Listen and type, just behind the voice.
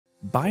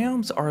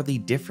Biomes are the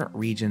different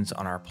regions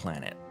on our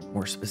planet,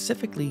 more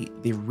specifically,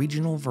 the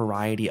regional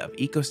variety of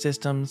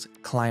ecosystems,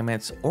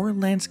 climates, or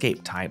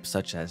landscape types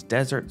such as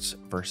deserts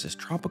versus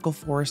tropical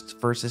forests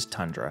versus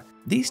tundra.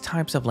 These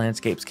types of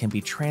landscapes can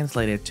be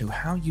translated to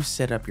how you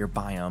set up your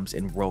biomes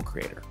in World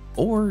Creator.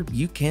 Or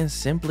you can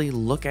simply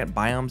look at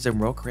biomes in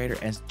World Creator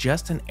as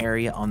just an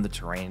area on the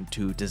terrain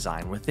to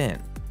design within.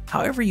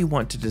 However you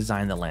want to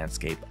design the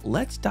landscape,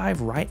 let's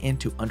dive right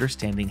into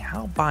understanding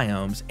how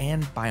biomes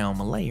and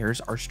biome layers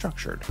are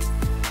structured.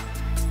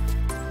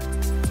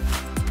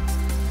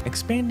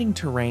 Expanding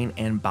terrain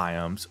and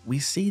biomes, we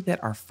see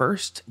that our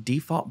first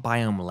default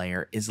biome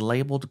layer is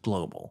labeled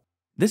global.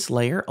 This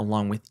layer,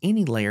 along with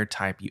any layer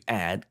type you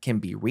add, can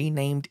be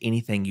renamed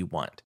anything you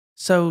want.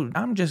 So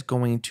I'm just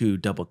going to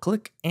double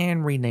click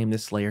and rename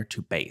this layer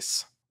to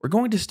base. We're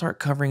going to start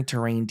covering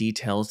terrain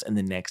details in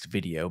the next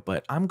video,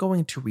 but I'm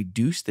going to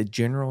reduce the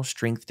general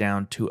strength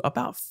down to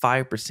about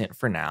 5%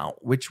 for now,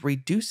 which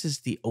reduces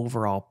the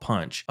overall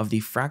punch of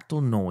the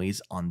fractal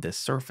noise on this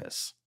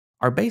surface.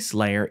 Our base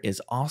layer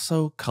is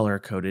also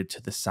color-coded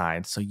to the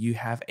side so you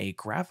have a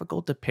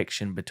graphical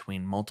depiction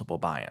between multiple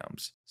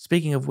biomes.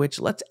 Speaking of which,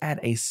 let's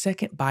add a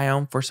second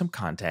biome for some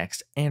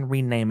context and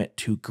rename it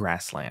to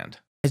grassland.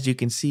 As you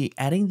can see,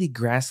 adding the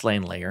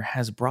grassland layer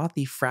has brought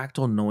the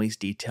fractal noise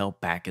detail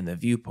back in the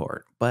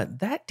viewport, but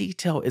that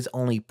detail is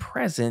only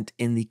present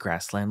in the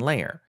grassland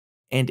layer.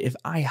 And if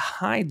I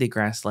hide the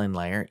grassland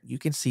layer, you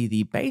can see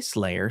the base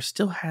layer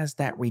still has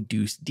that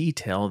reduced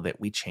detail that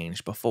we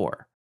changed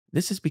before.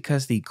 This is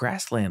because the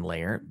grassland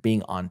layer,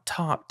 being on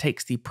top,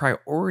 takes the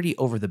priority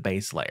over the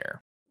base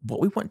layer.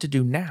 What we want to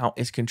do now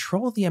is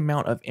control the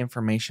amount of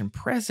information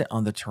present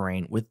on the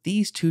terrain with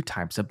these two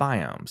types of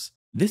biomes.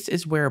 This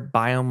is where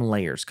biome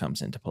layers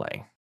comes into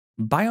play.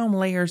 Biome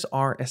layers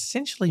are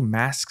essentially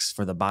masks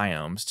for the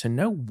biomes to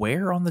know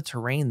where on the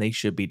terrain they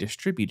should be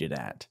distributed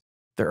at.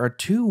 There are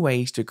two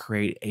ways to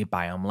create a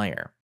biome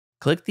layer.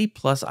 Click the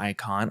plus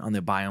icon on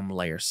the biome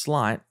layer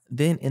slot,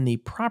 then in the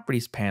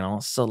properties panel,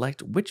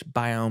 select which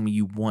biome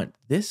you want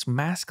this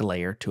mask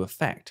layer to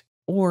affect.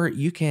 Or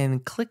you can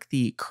click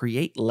the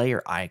create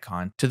layer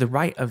icon to the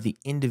right of the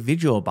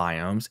individual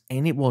biomes,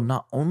 and it will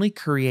not only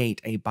create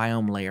a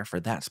biome layer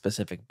for that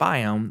specific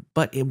biome,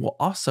 but it will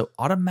also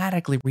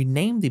automatically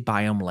rename the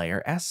biome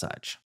layer as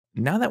such.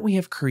 Now that we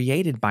have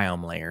created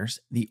biome layers,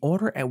 the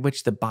order at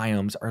which the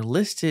biomes are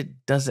listed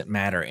doesn't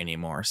matter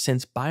anymore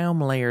since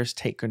biome layers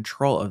take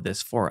control of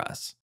this for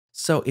us.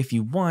 So if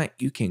you want,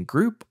 you can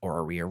group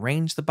or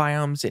rearrange the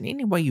biomes in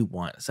any way you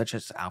want, such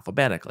as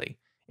alphabetically.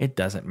 It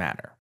doesn't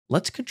matter.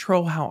 Let's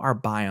control how our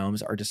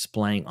biomes are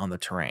displaying on the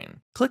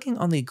terrain. Clicking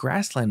on the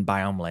grassland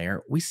biome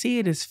layer, we see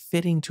it is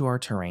fitting to our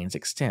terrain's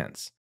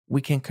extents. We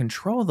can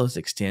control those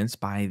extents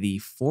by the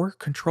 4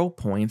 control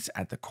points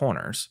at the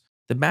corners.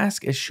 The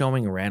mask is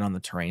showing red on the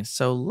terrain,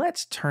 so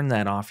let's turn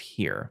that off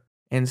here.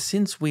 And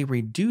since we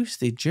reduced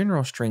the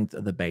general strength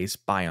of the base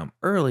biome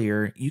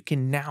earlier, you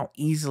can now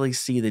easily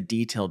see the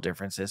detail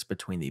differences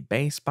between the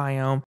base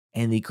biome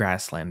and the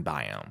grassland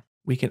biome.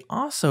 We can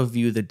also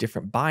view the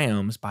different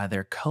biomes by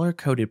their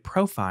color-coded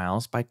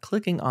profiles by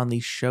clicking on the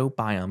Show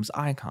Biomes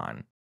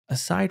icon.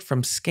 Aside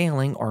from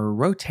scaling or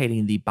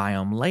rotating the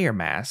biome layer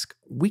mask,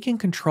 we can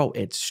control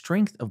its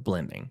strength of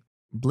blending.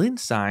 Blend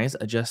size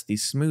adjusts the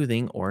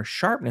smoothing or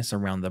sharpness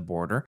around the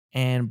border,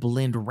 and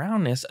blend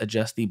roundness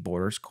adjusts the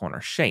border's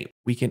corner shape.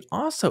 We can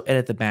also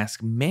edit the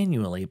mask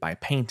manually by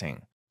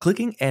painting.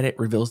 Clicking Edit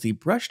reveals the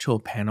brush tool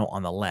panel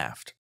on the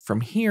left.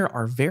 From here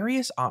are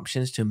various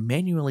options to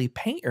manually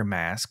paint your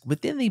mask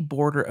within the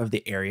border of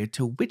the area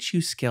to which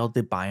you scaled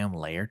the biome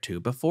layer to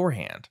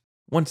beforehand.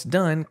 Once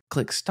done,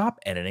 click Stop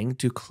Editing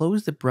to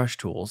close the brush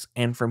tools,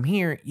 and from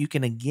here you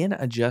can again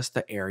adjust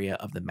the area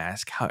of the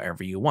mask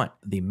however you want.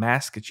 The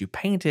mask that you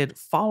painted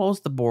follows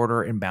the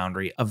border and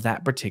boundary of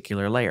that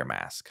particular layer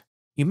mask.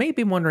 You may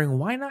be wondering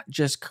why not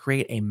just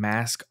create a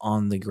mask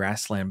on the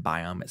grassland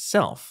biome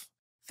itself.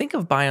 Think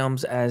of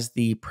biomes as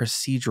the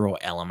procedural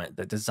element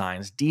that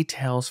designs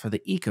details for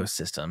the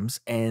ecosystems,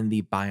 and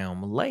the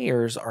biome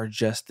layers are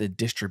just the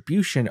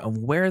distribution of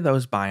where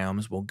those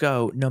biomes will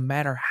go no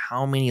matter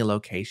how many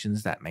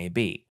locations that may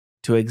be.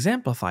 To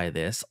exemplify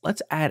this,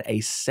 let's add a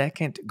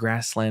second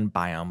grassland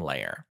biome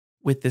layer.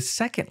 With the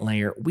second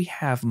layer, we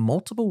have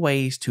multiple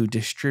ways to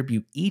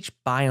distribute each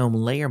biome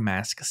layer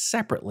mask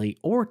separately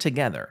or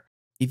together.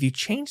 If you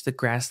change the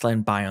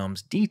grassland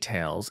biome's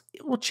details,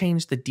 it will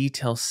change the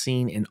details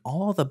seen in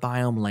all the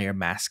biome layer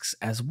masks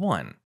as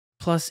one.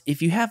 Plus,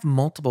 if you have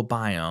multiple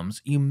biomes,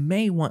 you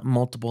may want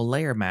multiple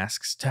layer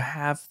masks to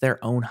have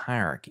their own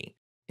hierarchy.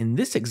 In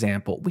this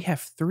example, we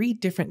have 3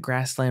 different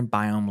grassland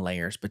biome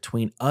layers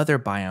between other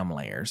biome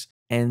layers,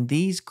 and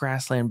these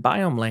grassland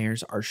biome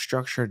layers are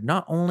structured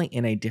not only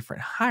in a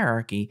different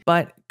hierarchy,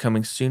 but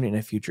coming soon in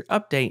a future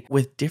update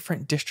with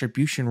different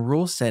distribution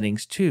rule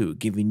settings too,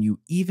 giving you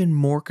even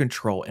more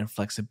control and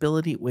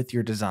flexibility with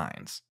your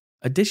designs.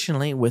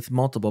 Additionally, with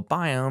multiple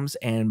biomes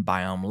and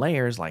biome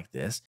layers like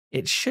this,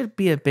 it should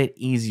be a bit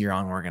easier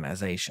on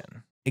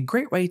organization. A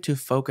great way to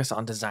focus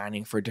on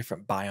designing for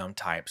different biome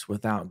types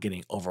without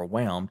getting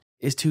overwhelmed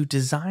is to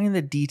design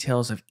the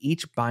details of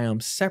each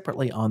biome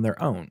separately on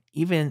their own,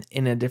 even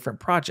in a different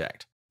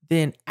project.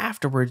 Then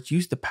afterwards,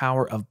 use the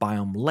power of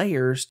biome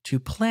layers to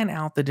plan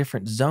out the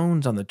different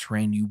zones on the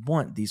terrain you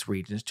want these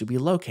regions to be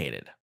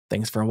located.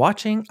 Thanks for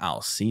watching.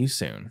 I'll see you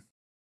soon.